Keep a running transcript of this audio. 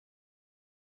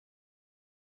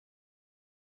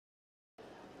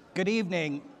Good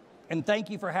evening, and thank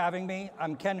you for having me.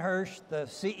 I'm Ken Hersh, the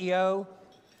CEO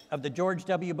of the George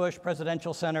W. Bush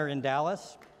Presidential Center in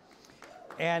Dallas,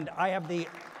 and I have the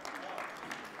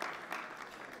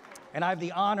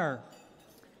honor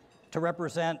to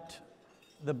represent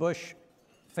the Bush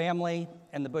family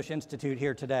and the Bush Institute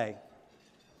here today.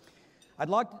 I'd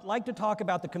like to talk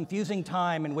about the confusing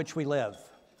time in which we live.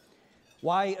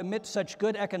 Why, amidst such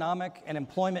good economic and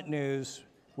employment news,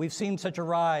 we've seen such a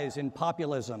rise in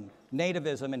populism,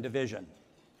 nativism, and division.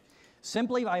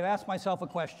 Simply, I've asked myself a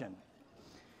question.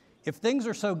 If things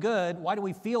are so good, why do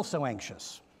we feel so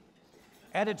anxious?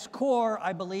 At its core,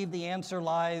 I believe the answer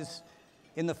lies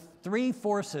in the three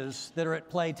forces that are at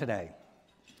play today.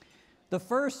 The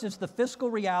first is the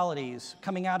fiscal realities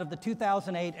coming out of the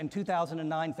 2008 and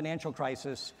 2009 financial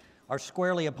crisis are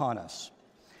squarely upon us.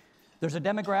 There's a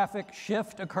demographic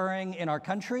shift occurring in our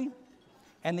country,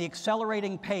 and the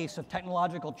accelerating pace of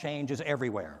technological change is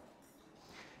everywhere.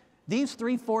 These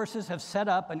three forces have set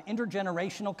up an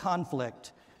intergenerational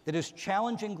conflict that is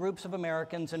challenging groups of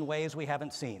Americans in ways we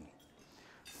haven't seen.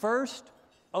 First,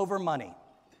 over money.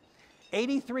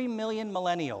 83 million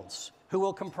millennials, who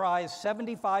will comprise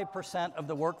 75% of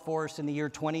the workforce in the year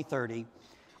 2030,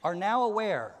 are now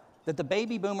aware that the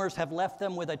baby boomers have left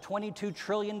them with a $22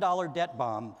 trillion debt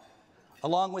bomb,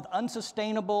 along with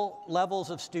unsustainable levels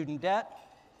of student debt,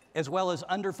 as well as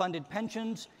underfunded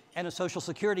pensions and a Social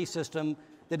Security system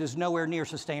that is nowhere near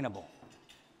sustainable.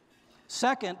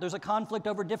 Second, there's a conflict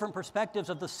over different perspectives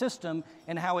of the system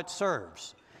and how it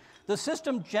serves. The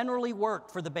system generally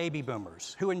worked for the baby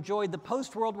boomers, who enjoyed the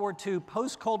post-World War II,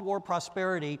 post-Cold War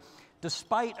prosperity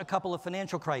despite a couple of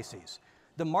financial crises.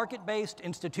 The market-based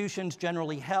institutions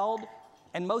generally held,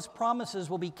 and most promises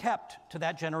will be kept to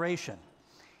that generation.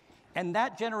 And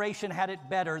that generation had it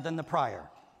better than the prior.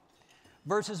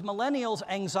 Versus millennials'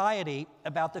 anxiety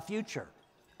about the future,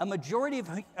 a majority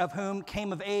of whom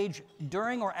came of age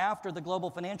during or after the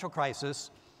global financial crisis,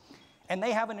 and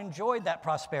they haven't enjoyed that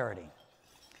prosperity.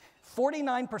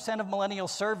 49% of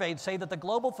millennials surveyed say that the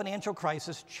global financial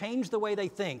crisis changed the way they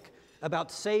think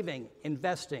about saving,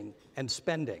 investing, and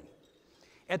spending.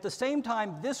 At the same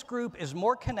time, this group is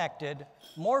more connected,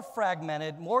 more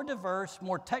fragmented, more diverse,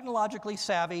 more technologically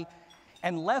savvy,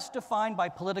 and less defined by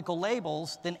political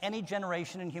labels than any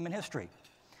generation in human history.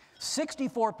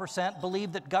 64%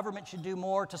 believe that government should do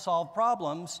more to solve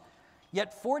problems,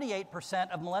 yet 48%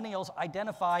 of millennials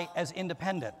identify as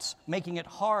independents, making it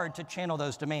hard to channel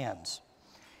those demands.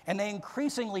 And they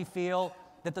increasingly feel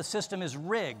that the system is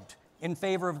rigged in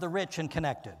favor of the rich and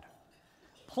connected.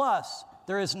 Plus,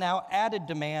 there is now added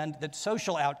demand that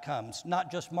social outcomes,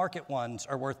 not just market ones,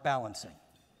 are worth balancing.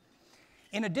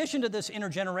 In addition to this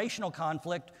intergenerational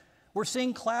conflict, we're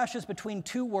seeing clashes between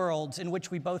two worlds in which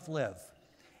we both live.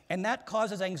 And that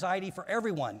causes anxiety for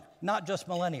everyone, not just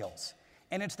millennials.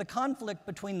 And it's the conflict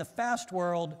between the fast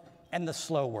world and the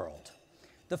slow world.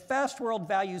 The fast world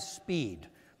values speed.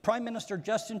 Prime Minister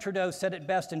Justin Trudeau said it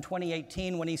best in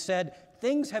 2018 when he said,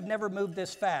 "Things have never moved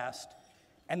this fast,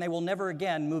 and they will never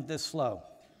again move this slow."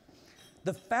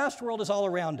 The fast world is all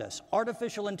around us.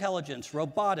 Artificial intelligence,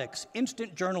 robotics,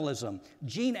 instant journalism,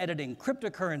 gene editing,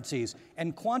 cryptocurrencies,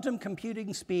 and quantum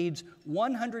computing speeds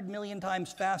 100 million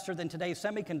times faster than today's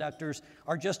semiconductors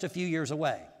are just a few years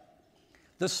away.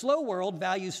 The slow world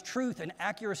values truth and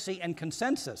accuracy and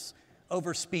consensus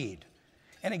over speed.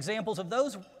 And examples of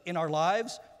those in our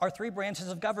lives are three branches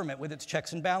of government with its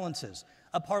checks and balances,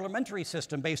 a parliamentary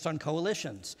system based on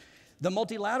coalitions, the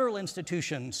multilateral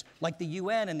institutions like the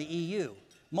UN and the EU,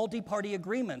 multi-party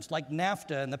agreements like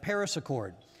NAFTA and the Paris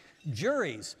Accord.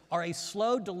 Juries are a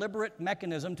slow, deliberate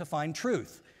mechanism to find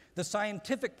truth. The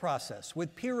scientific process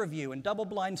with peer review and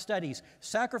double-blind studies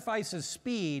sacrifices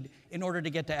speed in order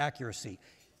to get to accuracy.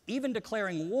 Even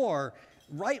declaring war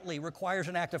rightly requires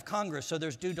an act of Congress, so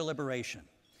there's due deliberation.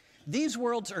 These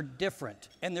worlds are different,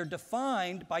 and they're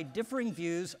defined by differing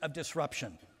views of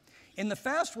disruption. In the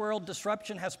fast world,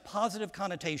 disruption has positive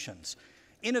connotations: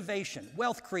 innovation,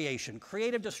 wealth creation,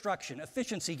 creative destruction,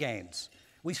 efficiency gains.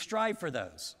 We strive for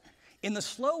those. In the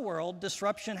slow world,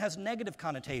 disruption has negative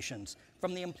connotations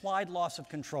from the implied loss of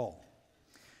control.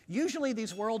 Usually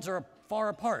these worlds are far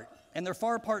apart, and they're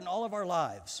far apart in all of our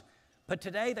lives. But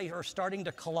today they are starting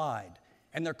to collide,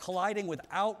 and they're colliding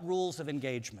without rules of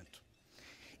engagement.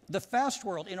 The fast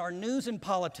world in our news and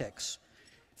politics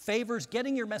favors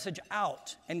getting your message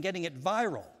out and getting it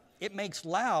viral. It makes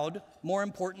loud more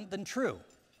important than true.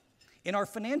 In our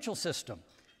financial system,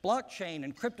 blockchain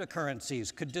and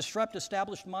cryptocurrencies could disrupt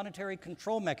established monetary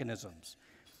control mechanisms.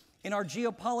 In our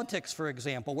geopolitics, for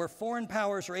example, where foreign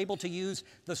powers are able to use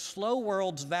the slow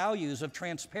world's values of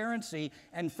transparency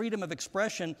and freedom of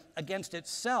expression against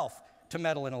itself to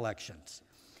meddle in elections.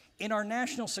 In our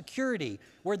national security,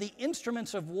 where the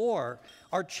instruments of war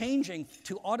are changing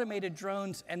to automated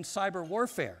drones and cyber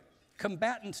warfare.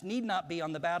 Combatants need not be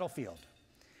on the battlefield.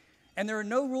 And there are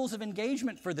no rules of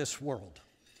engagement for this world.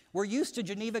 We're used to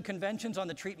Geneva Conventions on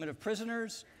the treatment of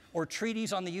prisoners or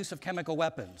treaties on the use of chemical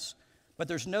weapons, but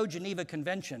there's no Geneva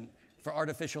Convention for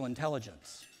artificial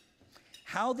intelligence.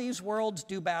 How these worlds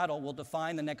do battle will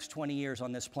define the next 20 years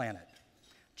on this planet.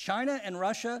 China and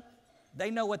Russia, they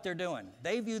know what they're doing.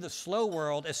 They view the slow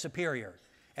world as superior,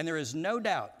 and there is no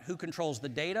doubt who controls the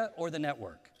data or the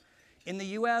network. In the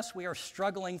US, we are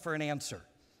struggling for an answer.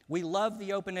 We love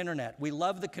the open internet. We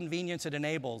love the convenience it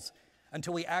enables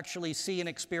until we actually see and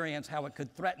experience how it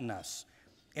could threaten us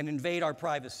and invade our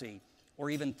privacy or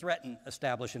even threaten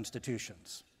established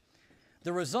institutions.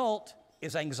 The result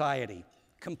is anxiety,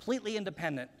 completely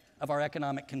independent of our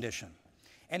economic condition.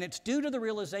 And it's due to the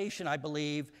realization, I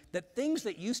believe, that things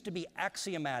that used to be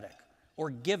axiomatic or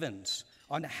givens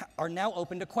are now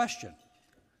open to question.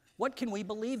 What can we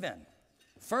believe in?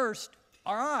 First,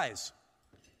 our eyes.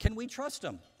 Can we trust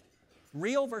them?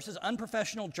 Real versus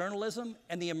unprofessional journalism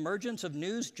and the emergence of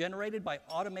news generated by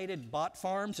automated bot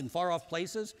farms in far-off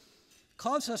places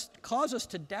cause us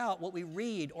to doubt what we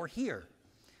read or hear.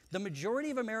 The majority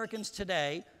of Americans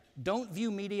today don't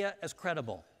view media as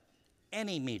credible,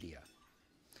 any media.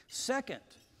 Second,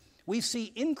 we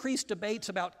see increased debates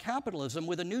about capitalism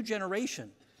with a new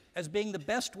generation as being the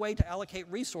best way to allocate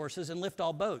resources and lift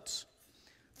all boats.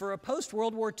 For a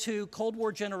post-World War II Cold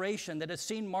War generation that has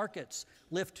seen markets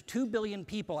lift 2 billion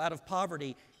people out of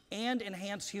poverty and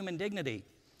enhance human dignity,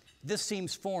 this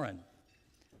seems foreign.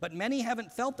 But many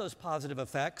haven't felt those positive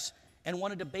effects and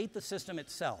want to debate the system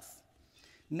itself.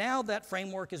 Now that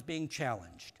framework is being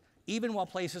challenged, even while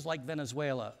places like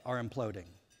Venezuela are imploding.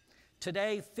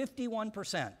 Today,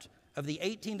 51% of the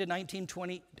 18 to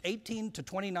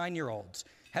 29-year-olds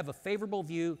have a favorable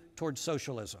view towards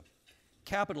socialism.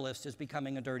 Capitalist is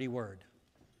becoming a dirty word.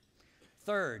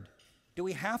 Third, do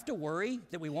we have to worry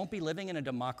that we won't be living in a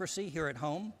democracy here at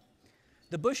home?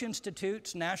 The Bush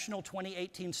Institute's National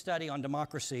 2018 study on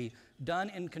democracy, done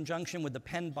in conjunction with the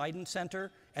Penn Biden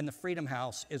Center and the Freedom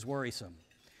House, is worrisome.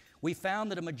 We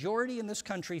found that a majority in this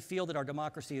country feel that our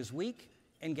democracy is weak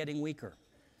and getting weaker.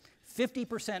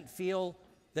 50% feel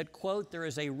that, quote, there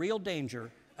is a real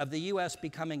danger of the US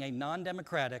becoming a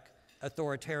non-democratic,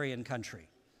 authoritarian country.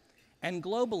 And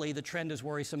globally, the trend is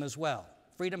worrisome as well.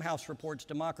 Freedom House reports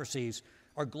democracies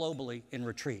are globally in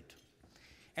retreat.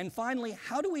 And finally,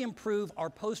 how do we improve our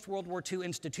post-World War II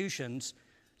institutions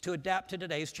to adapt to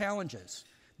today's challenges?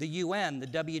 The UN, the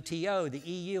WTO, the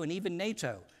EU, and even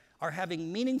NATO are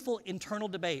having meaningful internal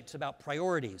debates about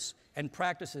priorities and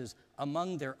practices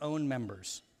among their own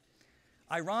members.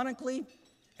 Ironically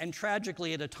and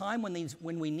tragically, at a time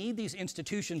when we need these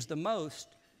institutions the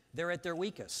most, they're at their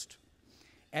weakest,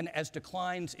 and as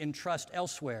declines in trust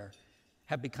elsewhere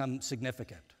have become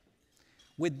significant.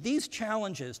 With these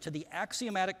challenges to the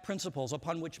axiomatic principles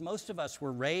upon which most of us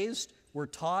were raised, were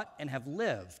taught, and have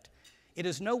lived, it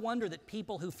is no wonder that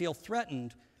people who feel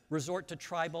threatened resort to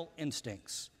tribal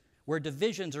instincts, where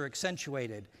divisions are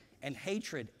accentuated and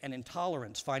hatred and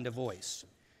intolerance find a voice.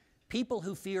 People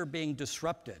who fear being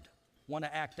disrupted want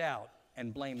to act out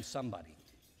and blame somebody.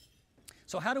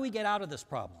 So how do we get out of this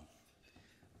problem?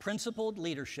 Principled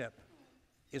leadership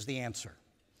is the answer.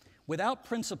 Without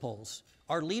principles,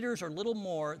 our leaders are little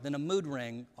more than a mood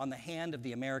ring on the hand of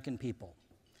the American people.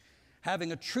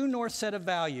 Having a true north set of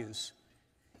values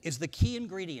is the key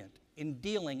ingredient in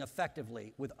dealing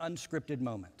effectively with unscripted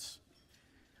moments.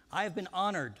 I have been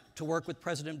honored to work with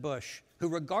President Bush, who,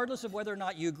 regardless of whether or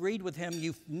not you agreed with him,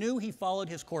 you knew he followed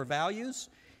his core values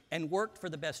and worked for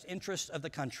the best interests of the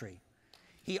country.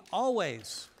 He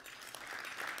always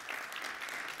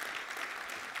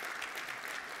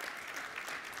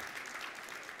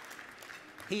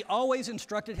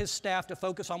instructed his staff to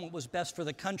focus on what was best for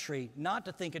the country, not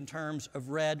to think in terms of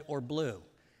red or blue.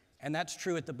 And that's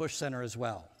true at the Bush Center as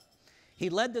well. He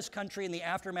led this country in the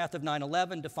aftermath of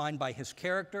 9/11, defined by his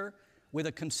character, with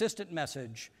a consistent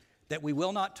message that we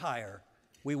will not tire,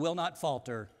 we will not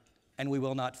falter, and we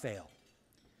will not fail.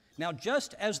 Now,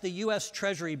 just as the US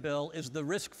Treasury bill is the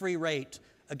risk-free rate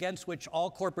against which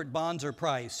all corporate bonds are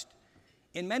priced,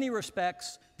 in many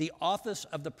respects, the office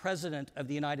of the President of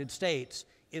the United States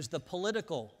is the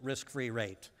political risk-free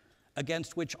rate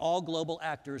against which all global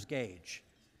actors gauge.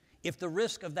 If the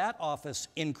risk of that office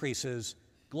increases,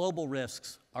 global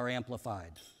risks are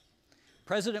amplified.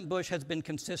 President Bush has been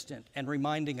consistent in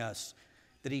reminding us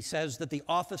that he says that the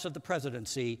office of the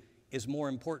presidency is more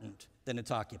important than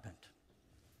its occupant.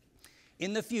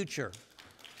 In the future,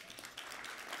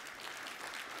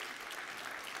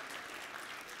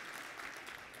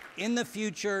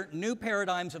 new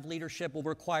paradigms of leadership will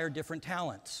require different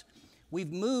talents.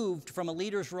 We've moved from a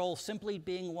leader's role simply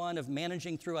being one of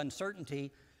managing through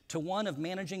uncertainty to one of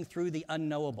managing through the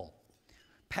unknowable.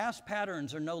 Past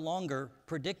patterns are no longer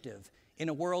predictive in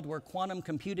a world where quantum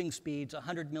computing speeds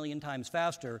 100 million times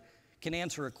faster can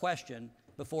answer a question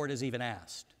before it is even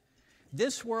asked.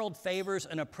 This world favors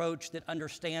an approach that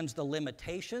understands the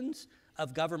limitations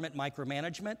of government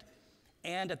micromanagement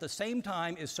and at the same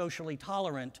time is socially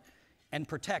tolerant and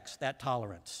protects that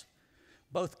tolerance.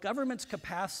 Both government's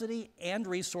capacity and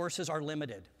resources are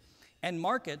limited, and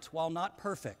markets, while not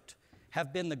perfect,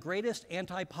 have been the greatest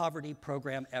anti-poverty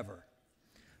program ever.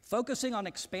 Focusing on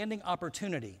expanding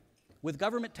opportunity, with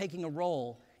government taking a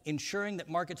role ensuring that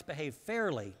markets behave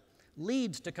fairly,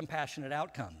 leads to compassionate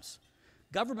outcomes.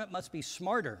 Government must be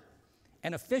smarter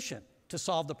and efficient to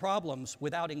solve the problems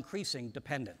without increasing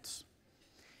dependence.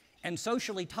 And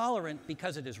socially tolerant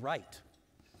because it is right.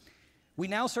 We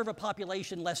now serve a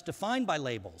population less defined by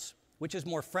labels, which is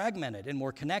more fragmented and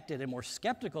more connected and more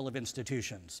skeptical of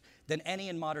institutions than any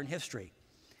in modern history.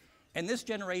 And this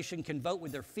generation can vote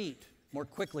with their feet more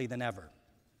quickly than ever.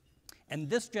 And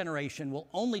this generation will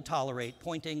only tolerate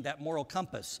pointing that moral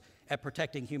compass at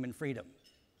protecting human freedom.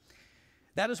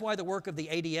 That is why the work of the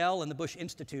ADL and the Bush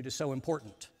Institute is so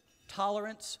important.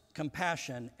 Tolerance,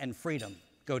 compassion, and freedom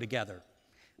go together.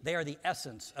 They are the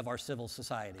essence of our civil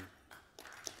society.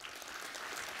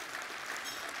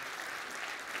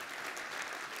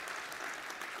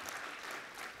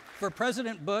 For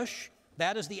President Bush,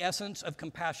 that is the essence of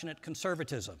compassionate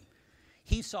conservatism.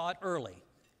 He saw it early,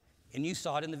 and you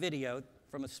saw it in the video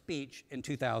from a speech in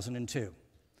 2002.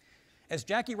 As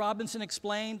Jackie Robinson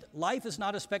explained, life is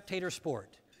not a spectator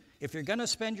sport. If you're going to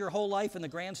spend your whole life in the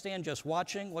grandstand just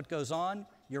watching what goes on,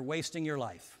 you're wasting your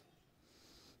life.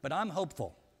 But I'm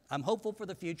hopeful. I'm hopeful for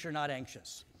the future, not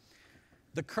anxious.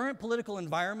 The current political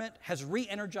environment has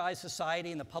re-energized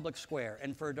society in the public square,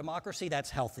 and for a democracy, that's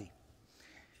healthy.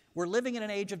 We're living in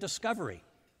an age of discovery.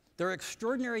 There are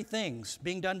extraordinary things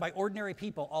being done by ordinary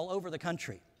people all over the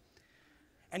country.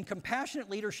 And compassionate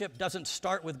leadership doesn't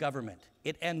start with government,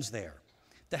 it ends there.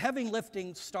 The heavy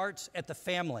lifting starts at the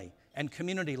family and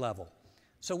community level.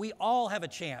 So we all have a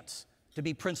chance to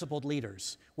be principled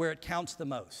leaders where it counts the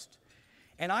most.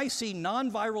 And I see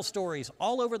non-viral stories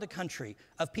all over the country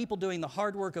of people doing the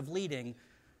hard work of leading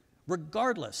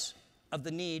regardless of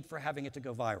the need for having it to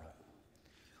go viral.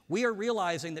 We are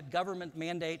realizing that government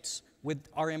mandates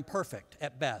are imperfect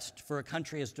at best for a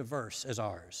country as diverse as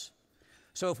ours.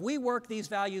 So if we work these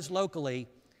values locally,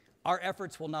 our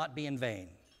efforts will not be in vain.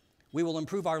 We will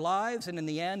improve our lives, and in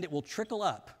the end, it will trickle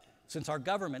up, since our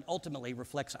government ultimately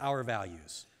reflects our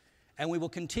values. And we will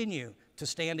continue to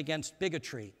stand against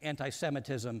bigotry,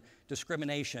 anti-Semitism,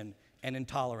 discrimination, and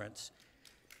intolerance.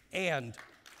 And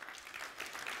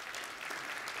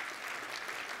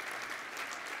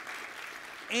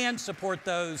support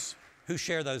those who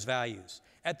share those values.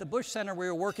 At the Bush Center, we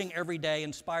are working every day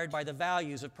inspired by the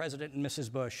values of President and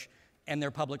Mrs. Bush and their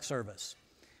public service.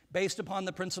 Based upon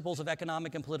the principles of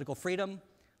economic and political freedom,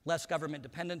 less government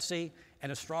dependency,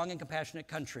 and a strong and compassionate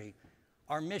country,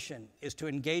 our mission is to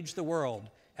engage the world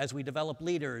as we develop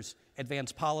leaders,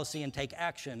 advance policy, and take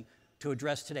action to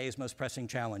address today's most pressing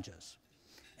challenges.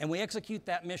 And we execute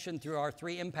that mission through our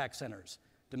 3 impact centers: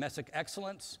 domestic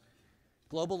excellence,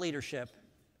 global leadership,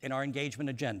 and our engagement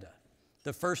agenda,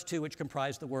 the first 2 which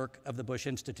comprise the work of the Bush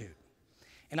Institute.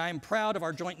 And I am proud of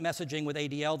our joint messaging with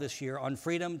ADL this year on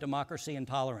freedom, democracy, and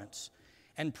tolerance,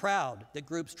 and proud that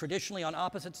groups traditionally on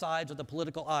opposite sides of the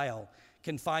political aisle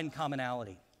can find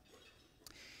commonality.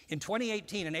 In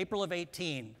 2018, in April of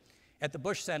 18, at the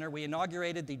Bush Center, we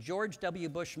inaugurated the George W.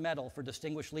 Bush Medal for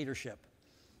Distinguished Leadership,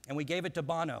 and we gave it to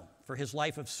Bono for his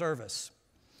life of service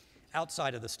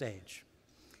outside of the stage.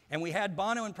 And we had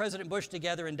Bono and President Bush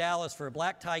together in Dallas for a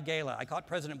black tie gala. I caught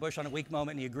President Bush on a weak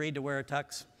moment, and he agreed to wear a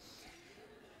tux.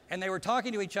 And they were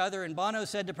talking to each other, and Bono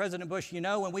said to President Bush, "You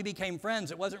know, when we became friends,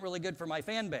 it wasn't really good for my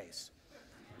fan base."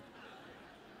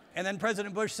 And then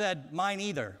President Bush said, "Mine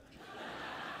either."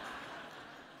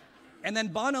 And then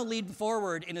Bono leaned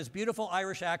forward in his beautiful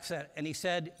Irish accent, and he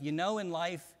said, "You know, in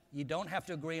life, you don't have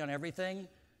to agree on everything.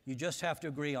 You just have to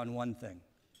agree on one thing."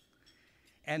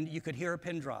 And you could hear a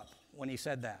pin drop when he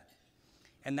said that.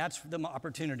 And that's the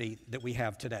opportunity that we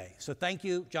have today. So thank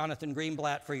you, Jonathan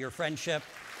Greenblatt, for your friendship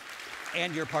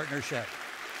and your partnership.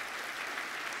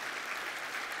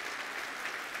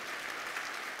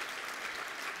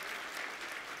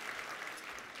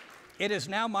 It is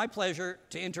now my pleasure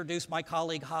to introduce my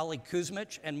colleague Holly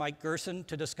Kuzmich and Mike Gerson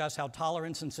to discuss how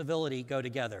tolerance and civility go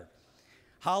together.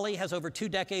 Holly has over 2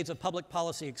 decades of public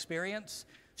policy experience.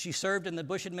 She served in the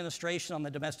Bush administration on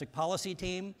the domestic policy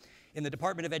team, in the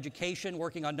Department of Education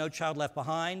working on No Child Left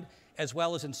Behind, as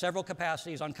well as in several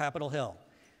capacities on Capitol Hill.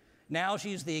 Now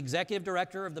she's the executive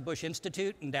director of the Bush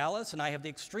Institute in Dallas, and I have the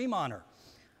extreme honor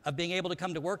of being able to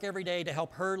come to work every day to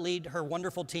help her lead her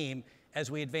wonderful team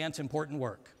as we advance important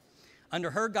work. Under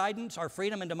her guidance, our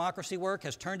freedom and democracy work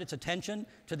has turned its attention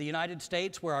to the United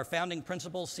States, where our founding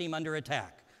principles seem under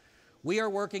attack. We are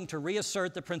working to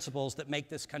reassert the principles that make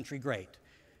this country great.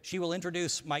 She will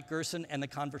introduce Mike Gerson and the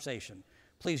conversation.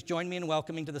 Please join me in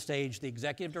welcoming to the stage the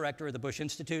Executive Director of the Bush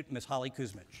Institute, Ms. Holly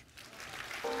Kuzmich.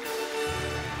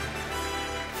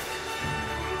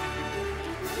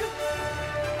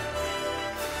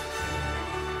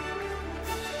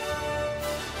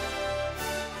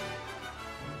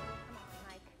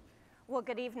 Well,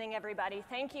 good evening, everybody.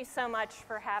 Thank you so much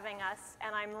for having us,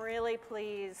 and I'm really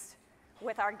pleased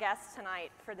with our guests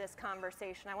tonight for this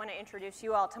conversation. I want to introduce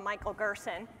you all to Michael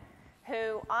Gerson,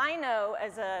 who I know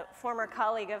as a former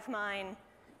colleague of mine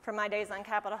from my days on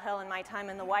Capitol Hill and my time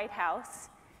in the White House.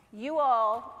 You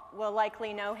all will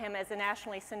likely know him as a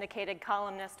nationally syndicated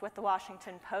columnist with the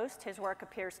Washington Post. His work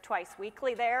appears twice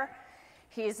weekly there.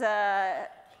 He's a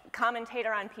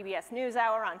commentator on PBS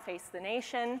NewsHour, on Face the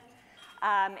Nation.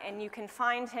 And you can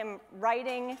find him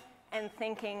writing and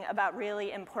thinking about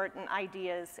really important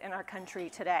ideas in our country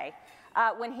today.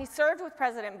 When he served with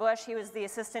President Bush, he was the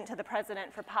assistant to the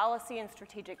president for policy and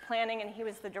strategic planning, and he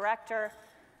was the director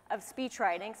of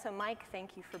speechwriting. So Mike,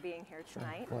 thank you for being here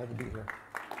tonight. Glad to be here.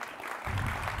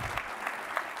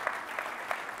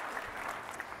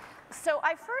 So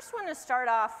I first want to start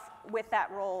off with that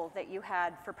role that you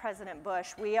had for President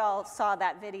Bush. We all saw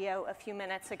that video a few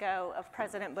minutes ago of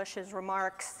President Bush's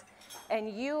remarks, and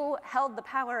you held the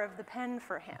power of the pen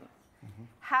for him. Mm-hmm.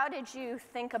 How did you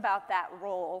think about that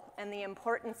role and the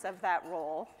importance of that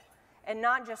role, and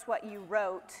not just what you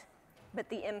wrote, but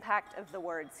the impact of the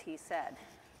words he said?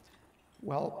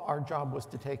 Well, our job was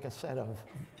to take a set of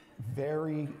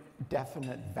very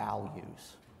definite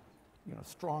values,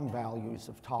 strong values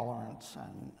of tolerance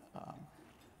and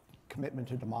commitment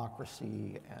to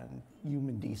democracy and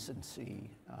human decency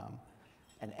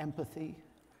and empathy,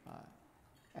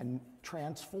 and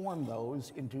transform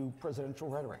those into presidential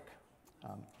rhetoric.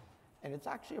 And it's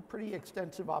actually a pretty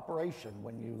extensive operation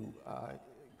when you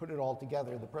put it all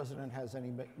together. The president has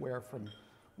anywhere from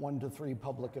 1 to 3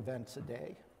 public events a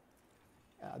day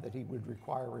that he would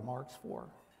require remarks for.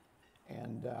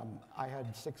 And I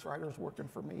had 6 writers working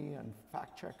for me, and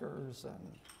fact checkers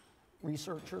and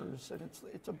researchers, and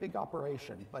it's a big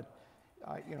operation, but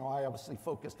I obviously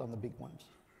focused on the big ones.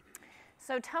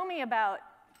 So tell me about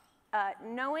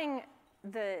knowing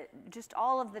just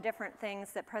all of the different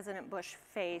things that President Bush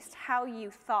faced, how you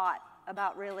thought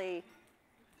about really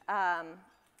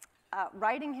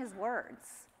writing his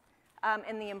words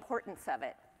and the importance of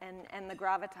it and the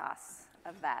gravitas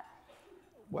of that.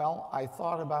 Well, I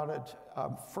thought about it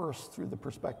first through the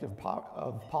perspective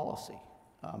of policy.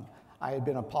 I had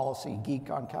been a policy geek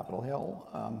on Capitol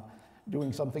Hill,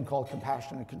 doing something called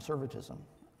compassionate conservatism.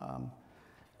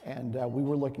 And we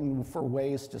were looking for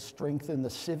ways to strengthen the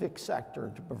civic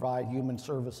sector to provide human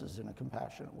services in a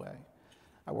compassionate way.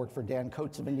 I worked for Dan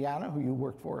Coates of Indiana, who you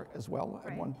worked for as well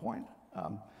at one point,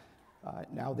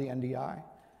 now the NDI.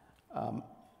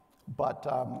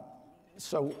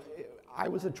 So I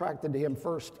was attracted to him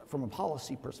first from a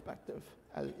policy perspective,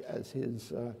 as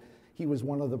he was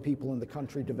one of the people in the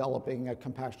country developing a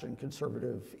compassionate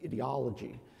conservative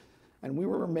ideology. And we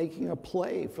were making a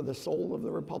play for the soul of the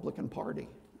Republican Party.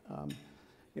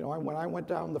 When I went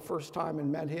down the first time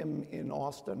and met him in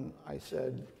Austin, I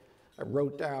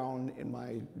wrote down in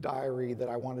my diary that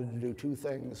I wanted to do 2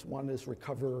 things. One is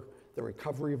the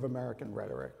recovery of American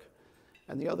rhetoric,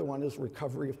 and the other one is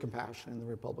recovery of compassion in the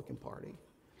Republican Party.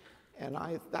 And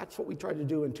that's what we tried to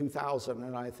do in 2000,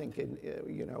 and I think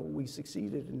we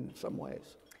succeeded in some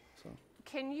ways. So.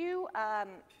 Can you,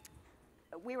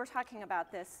 we were talking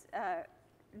about this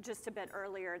just a bit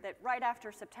earlier, that right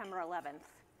after September 11th,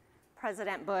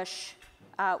 President Bush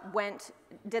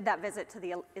did that visit to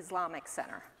the Islamic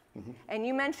Center. Mm-hmm. And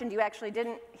you mentioned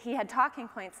he had talking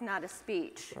points, not a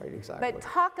speech. Right, exactly. But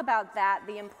talk about that,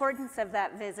 the importance of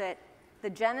that visit, the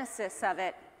genesis of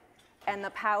it, and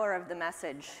the power of the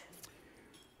message.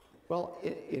 Well,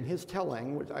 in his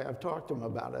telling, which I've talked to him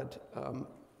about it,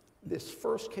 this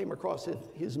first came across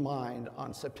his mind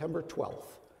on September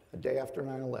 12th, the day after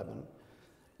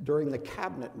during the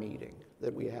cabinet meeting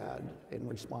that we had in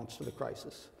response to the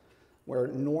crisis, where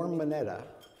Norm Mineta,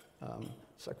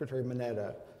 Secretary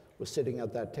Mineta, was sitting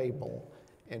at that table,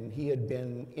 and he had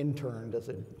been interned as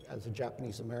a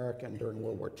Japanese American during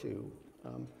World War II.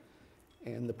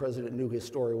 And the president knew his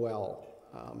story well.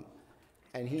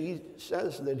 And he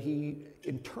says that he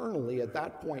internally at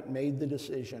that point made the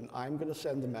decision, I'm going to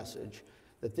send the message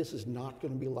that this is not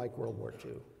going to be like World War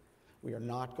II. We are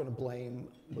not going to blame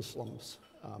Muslims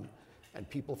and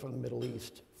people from the Middle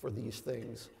East for these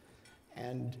things.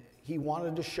 And he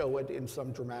wanted to show it in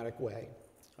some dramatic way.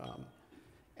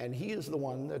 And he is the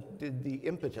one that did the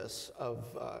impetus of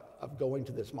going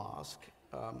to this mosque.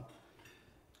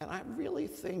 And I really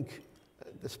think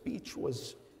the speech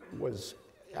was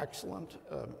excellent,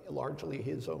 largely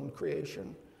his own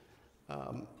creation.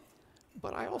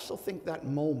 But I also think that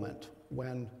moment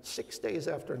when 6 days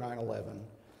after 9/11,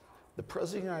 the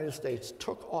President of the United States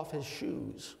took off his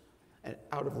shoes and,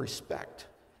 out of respect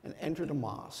and entered a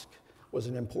mosque was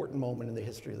an important moment in the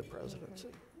history of the presidency.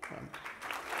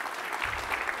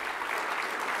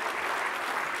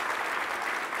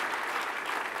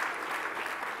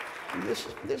 And this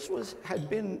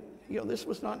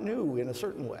was not new in a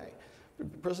certain way.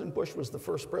 President Bush was the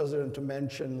first president to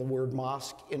mention the word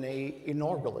mosque in an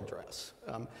inaugural address.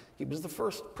 He was the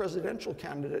first presidential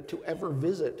candidate to ever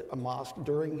visit a mosque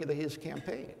during his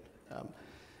campaign.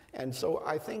 And so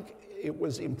I think it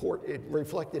was important, it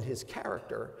reflected his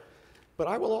character, but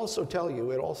I will also tell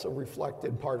you, it also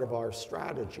reflected part of our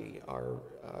strategy, our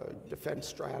defense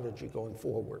strategy going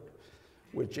forward,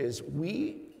 which is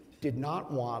we did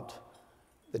not want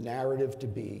the narrative to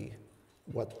be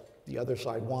what the other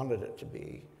side wanted it to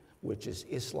be, which is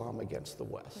Islam against the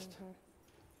West,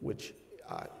 which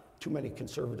too many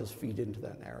conservatives feed into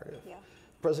that narrative. Yeah.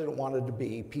 The president wanted to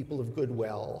be people of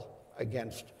goodwill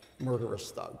against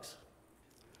murderous thugs.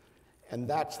 And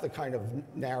that's the kind of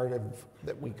narrative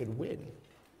that we could win,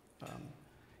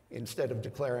 instead of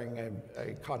declaring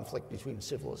a conflict between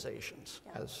civilizations,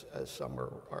 yeah, as some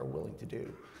are willing to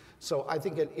do. So I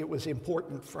think it was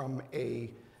important from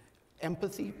a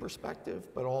empathy perspective,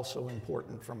 but also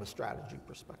important from a strategy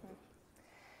perspective.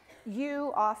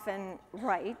 You often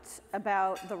write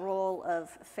about the role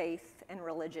of faith and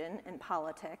religion in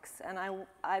politics, and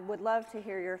I would love to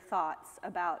hear your thoughts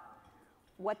about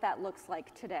what that looks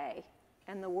like today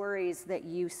and the worries that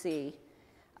you see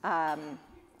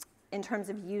in terms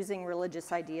of using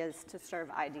religious ideas to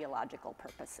serve ideological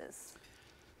purposes.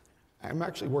 I'm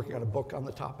actually working on a book on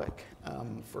the topic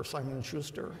for Simon &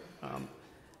 Schuster.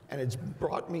 And it's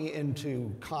brought me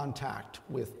into contact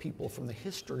with people from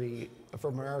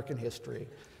American history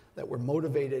that were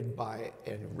motivated by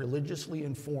a religiously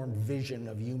informed vision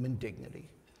of human dignity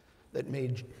that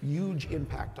made huge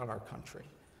impact on our country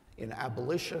in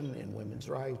abolition, in women's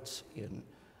rights, in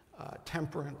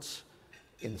temperance,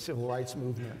 in the civil rights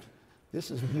movement.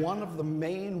 This is one of the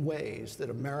main ways that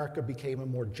America became a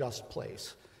more just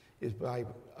place, is by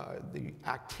the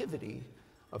activity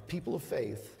of people of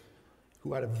faith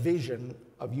who had a vision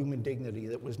of human dignity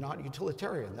that was not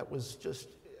utilitarian, that was just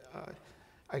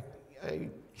a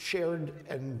shared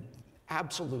and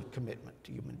absolute commitment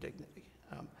to human dignity.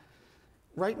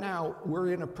 Right now,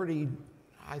 we're in a pretty,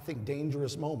 I think,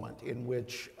 dangerous moment in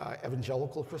which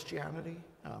evangelical Christianity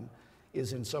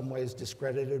is in some ways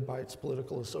discredited by its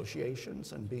political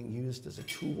associations and being used as a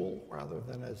tool rather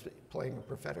than as playing a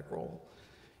prophetic role.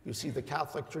 You see the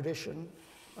Catholic tradition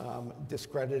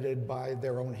discredited by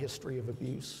their own history of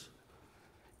abuse.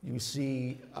 You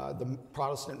see the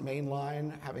Protestant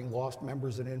mainline having lost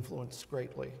members and influence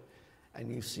greatly. And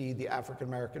you see the African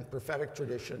American prophetic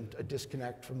tradition a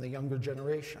disconnect from the younger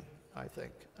generation, I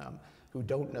think, who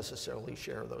don't necessarily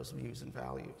share those views and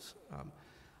values.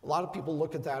 A lot of people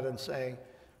look at that and say,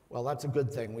 well, that's a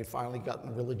good thing. We've finally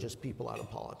gotten religious people out of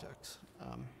politics.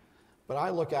 But I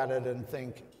look at it and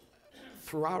think,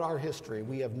 throughout our history,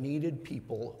 we have needed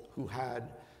people who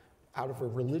had, out of a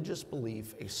religious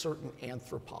belief, a certain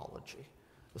anthropology,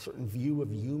 a certain view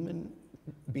of human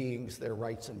beings, their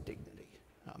rights and dignity,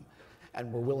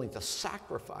 and were willing to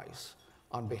sacrifice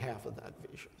on behalf of that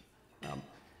vision.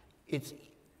 It's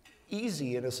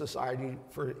easy in a society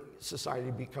for society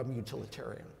to become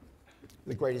utilitarian,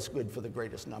 the greatest good for the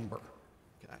greatest number.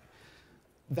 Okay?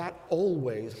 That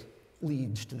always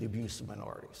leads to the abuse of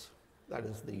minorities. That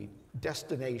is the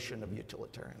destination of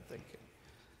utilitarian thinking.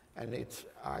 And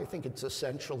I think it's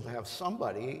essential to have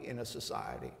somebody in a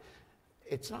society.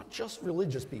 It's not just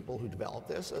religious people who develop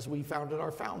this, as we found at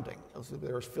our founding.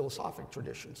 There's philosophic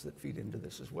traditions that feed into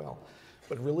this as well.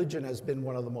 But religion has been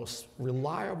one of the most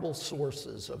reliable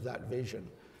sources of that vision.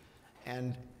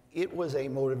 And it was a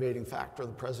motivating factor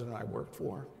the president and I worked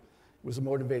for. was a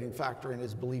motivating factor in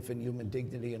his belief in human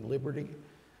dignity and liberty.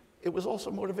 It was also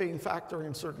a motivating factor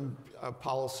in certain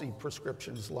policy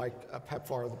prescriptions like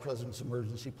PEPFAR, the President's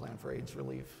Emergency Plan for AIDS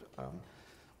Relief,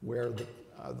 where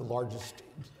the largest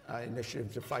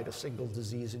initiative to fight a single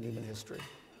disease in human history.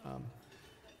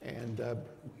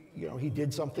 You know, he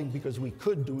did something because we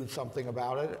could do something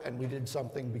about it, and we did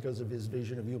something because of his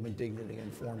vision of human dignity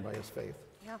informed by his faith.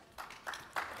 Yeah.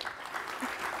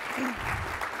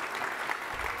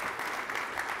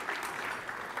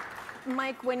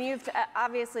 Mike, when you've,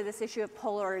 obviously this issue of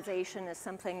polarization is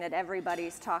something that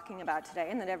everybody's talking about today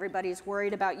and that everybody's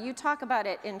worried about. You talk about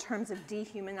it in terms of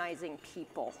dehumanizing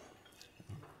people.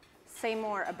 Say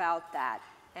more about that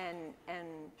and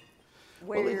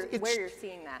where, Well, where you're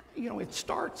seeing that. You know, it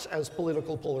starts as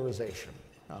political polarization.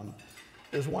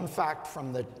 There's one fact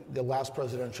from the last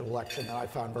presidential election that I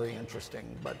found very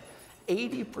interesting, but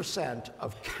 80%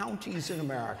 of counties in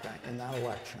America in that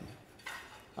election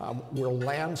were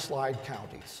landslide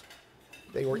counties.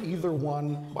 They were either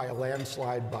won by a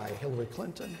landslide by Hillary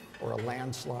Clinton or a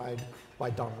landslide by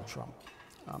Donald Trump.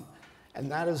 And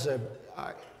that is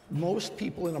most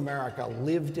people in America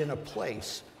lived in a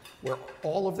place where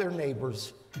all of their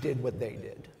neighbors did what they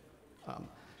did.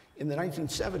 In the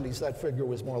 1970s, that figure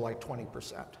was more like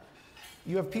 20%.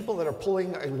 You have people that are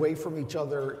pulling away from each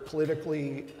other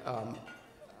politically,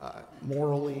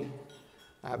 morally,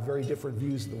 have very different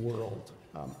views of the world.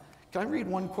 Can I read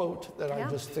one quote that I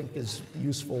just think is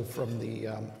useful from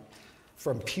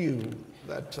Pew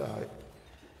that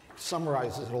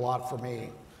summarizes it a lot for me?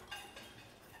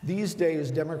 These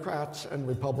days, Democrats and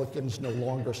Republicans no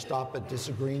longer stop at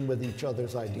disagreeing with each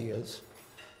other's ideas.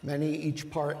 Many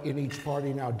in each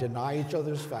party now deny each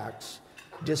other's facts,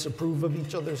 disapprove of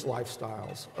each other's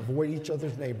lifestyles, avoid each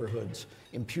other's neighborhoods,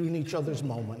 impugn each other's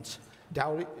motives,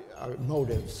 doubt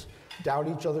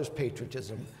each other's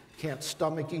patriotism, can't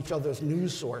stomach each other's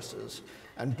news sources,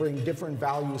 and bring different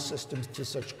value systems to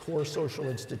such core social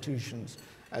institutions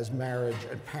as marriage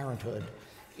and parenthood.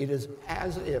 It is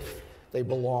as if they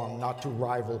belong not to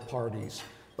rival parties,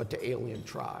 but to alien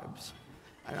tribes.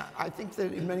 And I think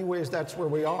that in many ways that's where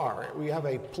we are. We have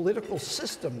a political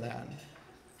system then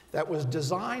that was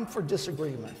designed for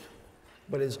disagreement,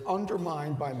 but is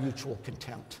undermined by mutual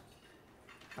contempt.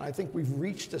 And I think we've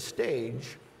reached a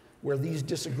stage where these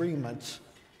disagreements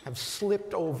have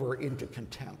slipped over into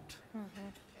contempt.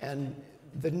 And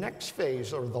the next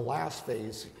phase, or the last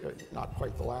phase, not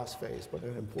quite the last phase, but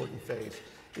an important phase,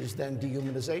 is then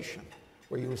dehumanization,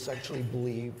 where you essentially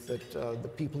believe that the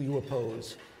people you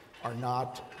oppose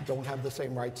don't have the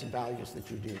same rights and values that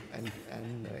you do, and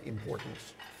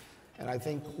importance. And I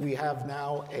think we have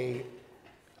now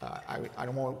I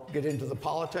don't want to get into the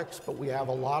politics, but we have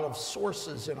a lot of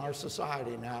sources in our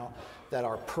society now that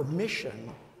are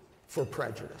permission for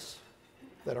prejudice,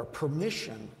 that are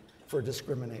permission for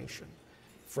discrimination.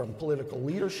 From political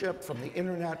leadership, from the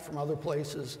internet, from other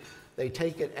places, they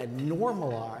take it and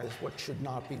normalize what should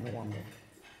not be normal.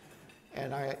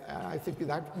 And I think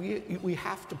that we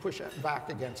have to push back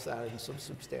against that in some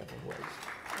substantive ways.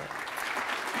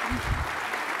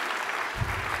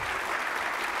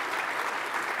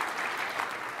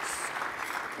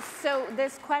 So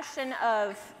this question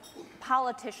of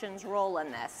politicians' role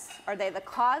in this, are they the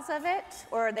cause of it,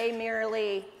 or are they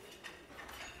merely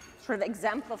sort of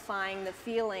exemplifying the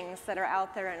feelings that are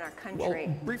out there in our country?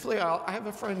 Well, briefly, I have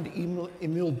a friend,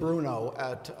 Emil Bruno,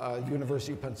 at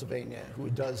University of Pennsylvania, who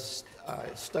does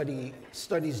studies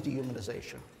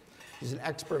dehumanization. He's an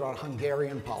expert on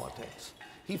Hungarian politics.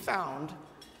 He found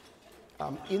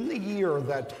in the year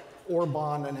that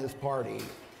Orban and his party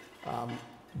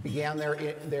began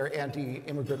their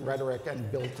anti-immigrant rhetoric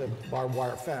and built a barbed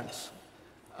wire fence,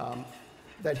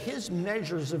 that his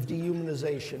measures of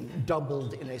dehumanization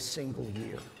doubled in a single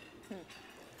year.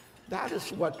 That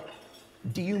is what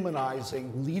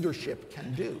dehumanizing leadership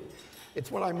can do.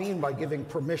 It's what I mean by giving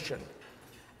permission.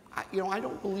 I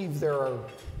don't believe there are,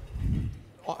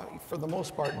 for the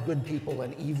most part, good people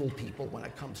and evil people when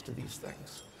it comes to these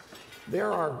things.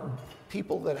 There are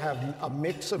people that have a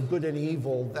mix of good and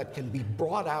evil that can be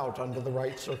brought out under the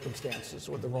right circumstances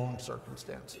or the wrong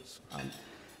circumstances. And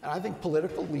I think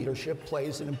political leadership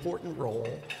plays an important role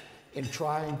in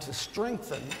trying to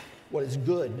strengthen what is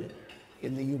good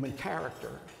in the human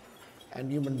character and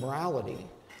human morality,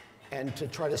 and to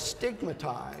try to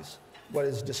stigmatize what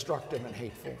is destructive and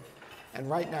hateful. And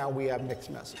right now we have mixed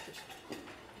messages.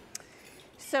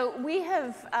 So we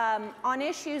have, on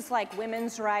issues like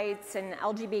women's rights and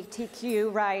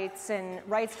LGBTQ rights and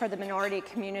rights for the minority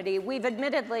community, we've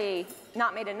admittedly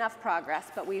not made enough progress,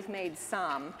 but we've made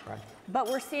some. Right. But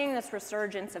we're seeing this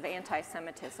resurgence of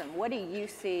anti-Semitism. What do you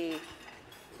see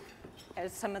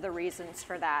as some of the reasons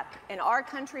for that in our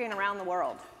country and around the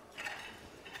world?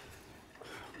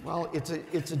 Well, it's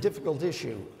a difficult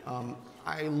issue.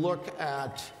 I look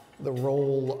at the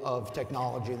role of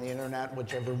technology and the internet,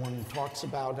 which everyone talks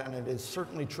about, and it is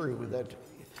certainly true that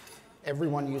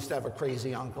everyone used to have a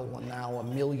crazy uncle, and now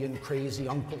 1 million crazy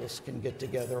uncles can get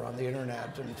together on the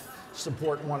internet and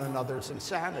support one another's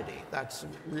insanity. That's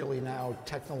really now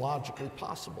technologically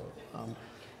possible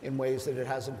in ways that it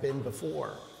hasn't been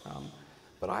before.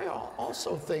 But I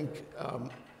also think,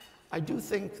 I do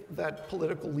think that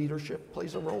political leadership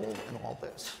plays a role in all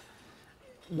this.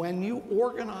 When you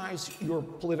organize your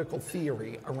political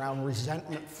theory around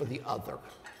resentment for the other,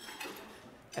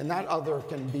 and that other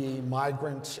can be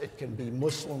migrants, it can be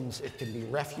Muslims, it can be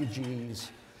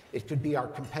refugees, it could be our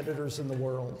competitors in the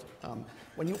world.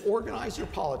 When you organize your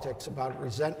politics about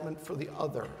resentment for the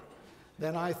other,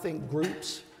 then I think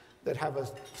groups that have a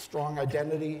strong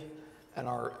identity and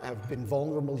have been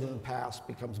vulnerable in the past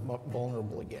becomes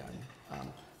vulnerable again.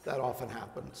 That often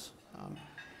happens.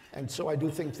 And so I do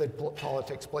think that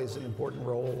politics plays an important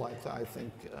role. I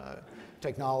think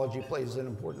technology plays an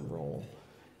important role.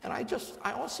 And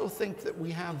I also think that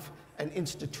we have an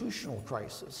institutional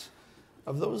crisis.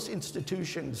 Of those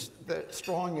institutions, the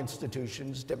strong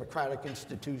institutions, democratic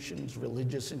institutions,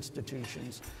 religious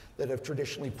institutions that have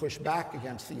traditionally pushed back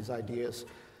against these ideas,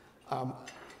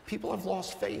 people have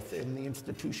lost faith in the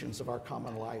institutions of our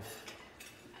common life.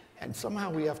 And somehow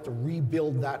we have to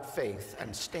rebuild that faith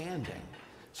and standing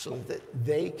so that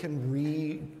they can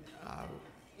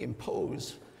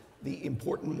reimpose the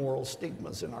important moral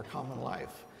stigmas in our common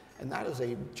life. And that is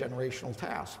a generational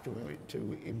task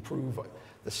to improve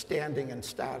the standing and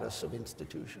status of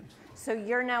institutions. So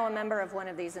you're now a member of one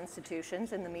of these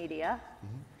institutions in the media.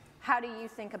 Mm-hmm. How do you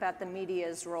think about the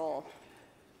media's role?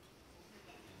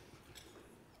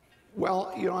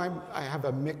 Well, you know, I have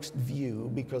a mixed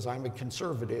view because I'm a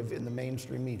conservative in the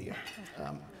mainstream media.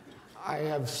 I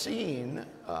have seen,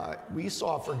 we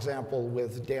saw, for example,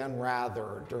 with Dan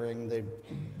Rather during the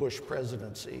Bush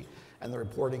presidency and the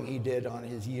reporting he did on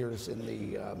his years in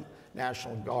the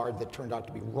National Guard that turned out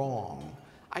to be wrong.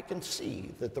 I can see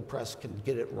that the press can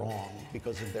get it wrong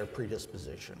because of their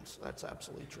predispositions. That's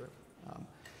absolutely true.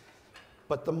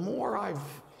 But the more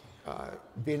I've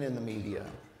been in the media,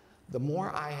 the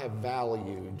more I have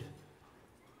valued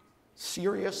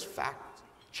serious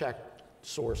fact-checked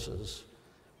sources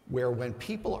where when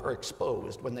people are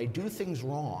exposed, when they do things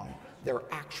wrong, there are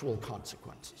actual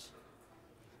consequences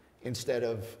instead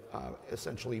of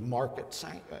essentially market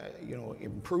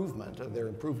improvement of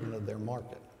their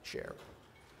market share.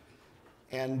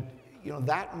 And you know,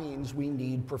 that means we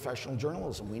need professional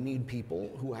journalism. We need people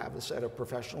who have a set of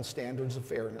professional standards of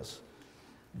fairness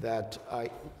that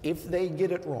if they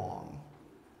get it wrong,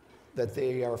 that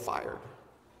they are fired,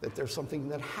 that there's something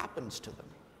that happens to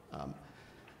them.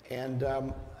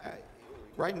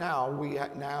 Right now, we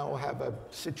now have a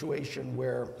situation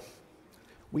where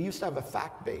we used to have a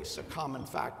fact base, a common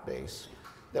fact base,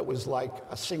 that was like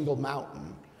a single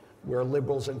mountain where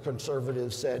liberals and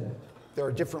conservatives said there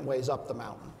are different ways up the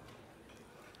mountain.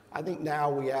 I think now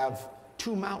we have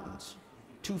two mountains,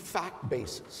 two fact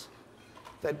bases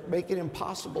that make it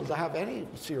impossible to have any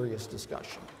serious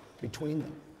discussion between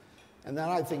them. And that,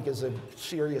 I think, is a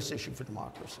serious issue for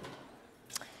democracy.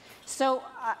 So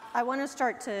I want to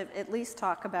start to at least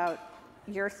talk about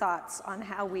your thoughts on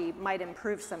how we might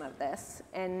improve some of this.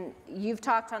 And you've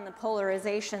talked on the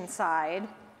polarization side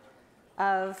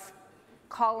of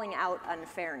calling out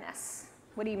unfairness.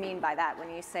 What do you mean by that when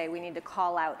you say we need to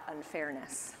call out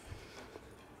unfairness?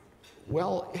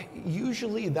 Well,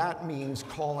 usually that means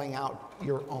calling out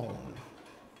your own.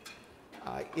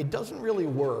 It doesn't really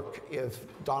work if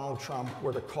Donald Trump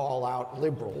were to call out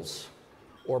liberals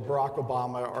or Barack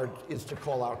Obama is to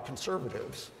call out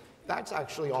conservatives. That's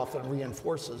actually often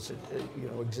reinforces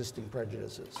existing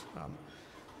prejudices.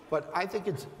 But I think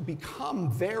it's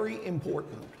become very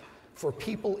important for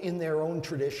people in their own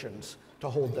traditions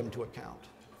to hold them to account.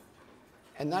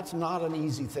 And that's not an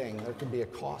easy thing. There can be a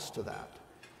cost to that.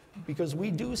 Because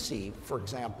we do see, for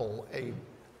example, a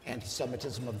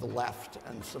anti-Semitism of the left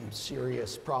and some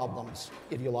serious problems,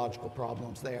 ideological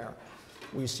problems there.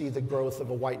 We see the growth of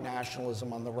a white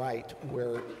nationalism on the right,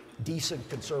 where decent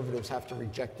conservatives have to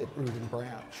reject it root and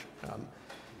branch.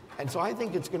 And so I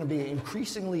think it's going to be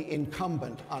increasingly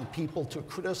incumbent on people to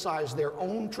criticize their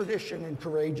own tradition in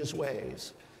courageous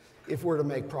ways if we're to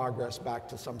make progress back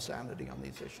to some sanity on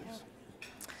these issues.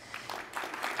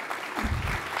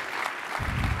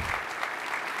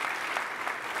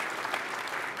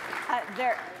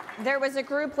 There was a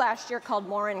group last year called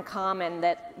More in Common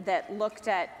that looked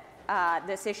at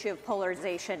this issue of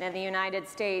polarization in the United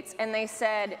States, and they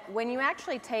said when you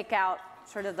actually take out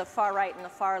sort of the far right and the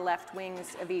far left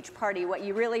wings of each party, what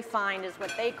you really find is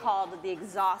what they called the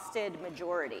exhausted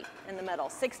majority in the middle.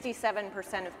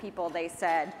 67% of people, they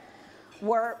said,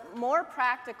 were more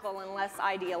practical and less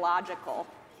ideological,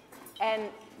 and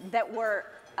that were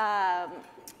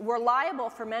liable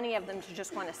for many of them to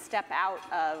just want to step out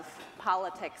of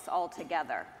politics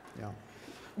altogether. Yeah.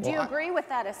 Do you agree with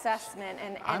that assessment,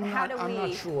 and how do we? I'm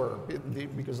not sure,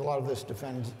 because a lot of this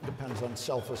depends on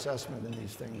self-assessment in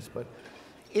these things, but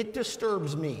it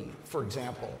disturbs me, for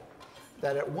example,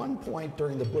 that at one point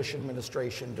during the Bush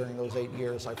administration, during those 8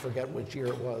 years, I forget which year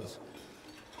it was,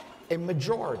 a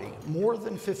majority, more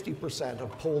than 50%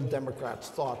 of polled Democrats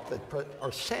thought that,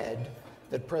 or said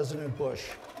that President Bush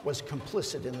was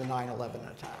complicit in the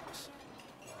 9/11 attacks.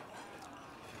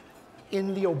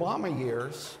 In the Obama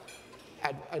years,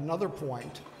 at another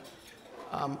point,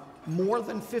 more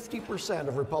than 50%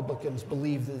 of Republicans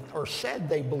believed that, or said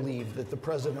they believed that the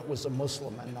president was a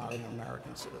Muslim and not an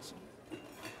American citizen.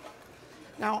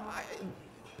 Now,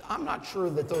 I'm not sure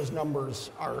that those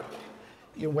numbers are,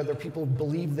 whether people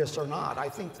believe this or not. I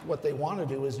think what they want to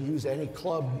do is use any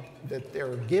club that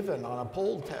they're given on a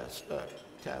poll test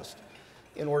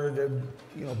in order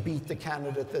to, beat the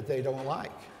candidate that they don't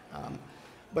like.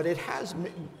 But it has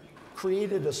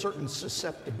created a certain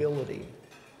susceptibility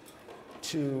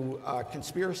to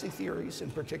conspiracy theories in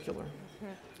particular.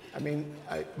 I mean,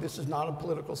 this is not a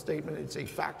political statement, it's a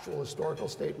factual, historical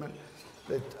statement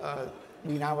that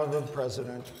we now have a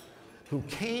president who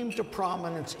came to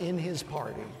prominence in his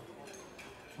party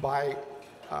by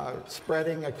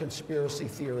spreading a conspiracy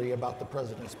theory about the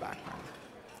president's background.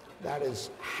 That is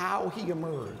how he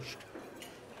emerged.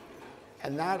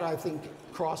 And that, I think,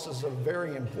 crosses a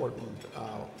very important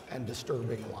and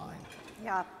disturbing line.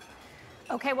 Yeah.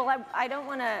 Okay, well, I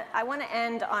want to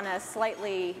end on a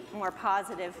slightly more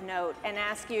positive note and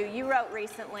ask you, you wrote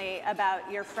recently about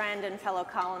your friend and fellow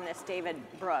columnist David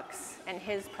Brooks and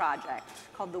his project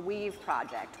called the Weave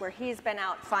Project, where he's been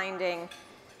out finding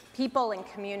people and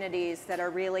communities that are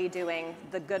really doing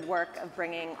the good work of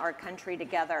bringing our country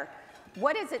together.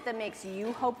 What is it that makes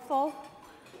you hopeful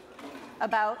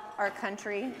about our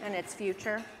country and its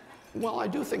future? Well, I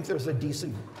do think there's a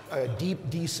deep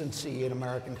decency in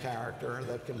American character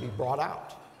that can be brought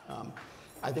out.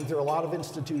 I think there are a lot of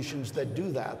institutions that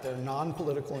do that. They're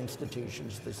non-political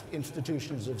institutions, the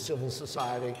institutions of civil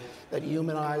society that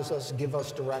humanize us, give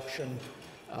us direction,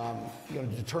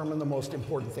 determine the most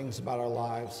important things about our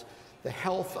lives. The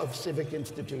health of civic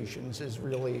institutions is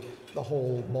really the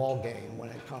whole ball game when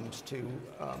it comes to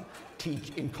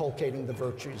inculcating the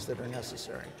virtues that are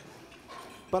necessary.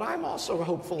 But I'm also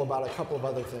hopeful about a couple of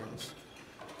other things.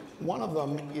 One of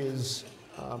them is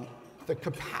the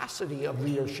capacity of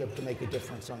leadership to make a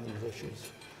difference on these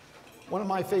issues. One of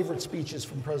my favorite speeches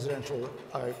from presidential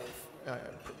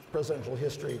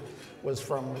history was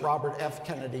from Robert F.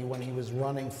 Kennedy when he was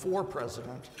running for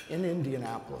president in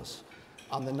Indianapolis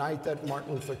on the night that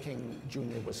Martin Luther King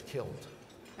Jr. was killed.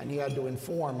 And he had to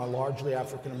inform a largely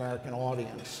African-American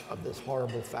audience of this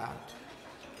horrible fact.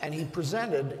 And he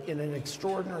presented in an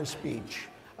extraordinary speech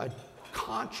a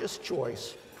conscious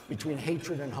choice between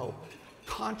hatred and hope,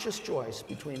 conscious choice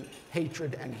between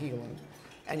hatred and healing.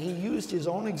 And he used his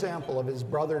own example of his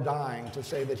brother dying to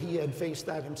say that he had faced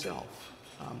that himself.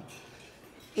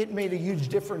 It made a huge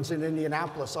difference in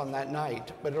Indianapolis on that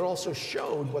night, but it also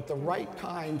showed what the right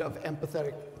kind of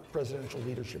empathetic presidential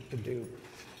leadership could do.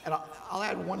 And I'll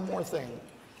add one more thing.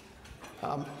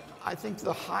 I think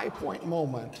the high point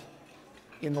moment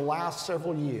in the last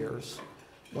several years,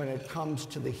 when it comes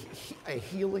to a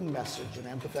healing message, an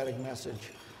empathetic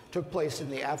message, took place in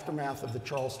the aftermath of the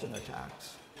Charleston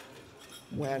attacks,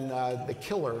 when the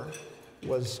killer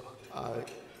was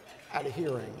at a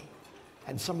hearing,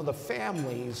 and some of the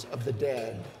families of the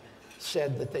dead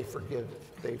said that they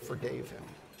forgave him.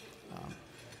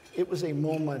 It was a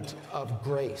moment of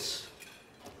grace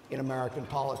in American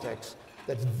politics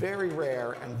that's very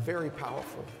rare and very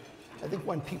powerful. I think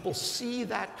when people see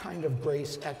that kind of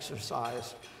grace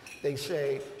exercise, they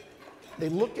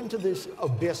look into this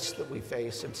abyss that we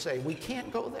face and say, we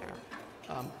can't go there.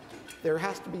 There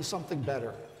has to be something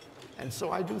better. And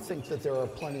so I do think that there are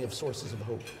plenty of sources of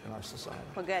hope in our society.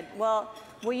 Well, good. Well,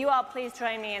 will you all please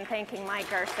join me in thanking Mike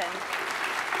Gerson?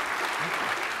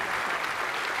 Thank you.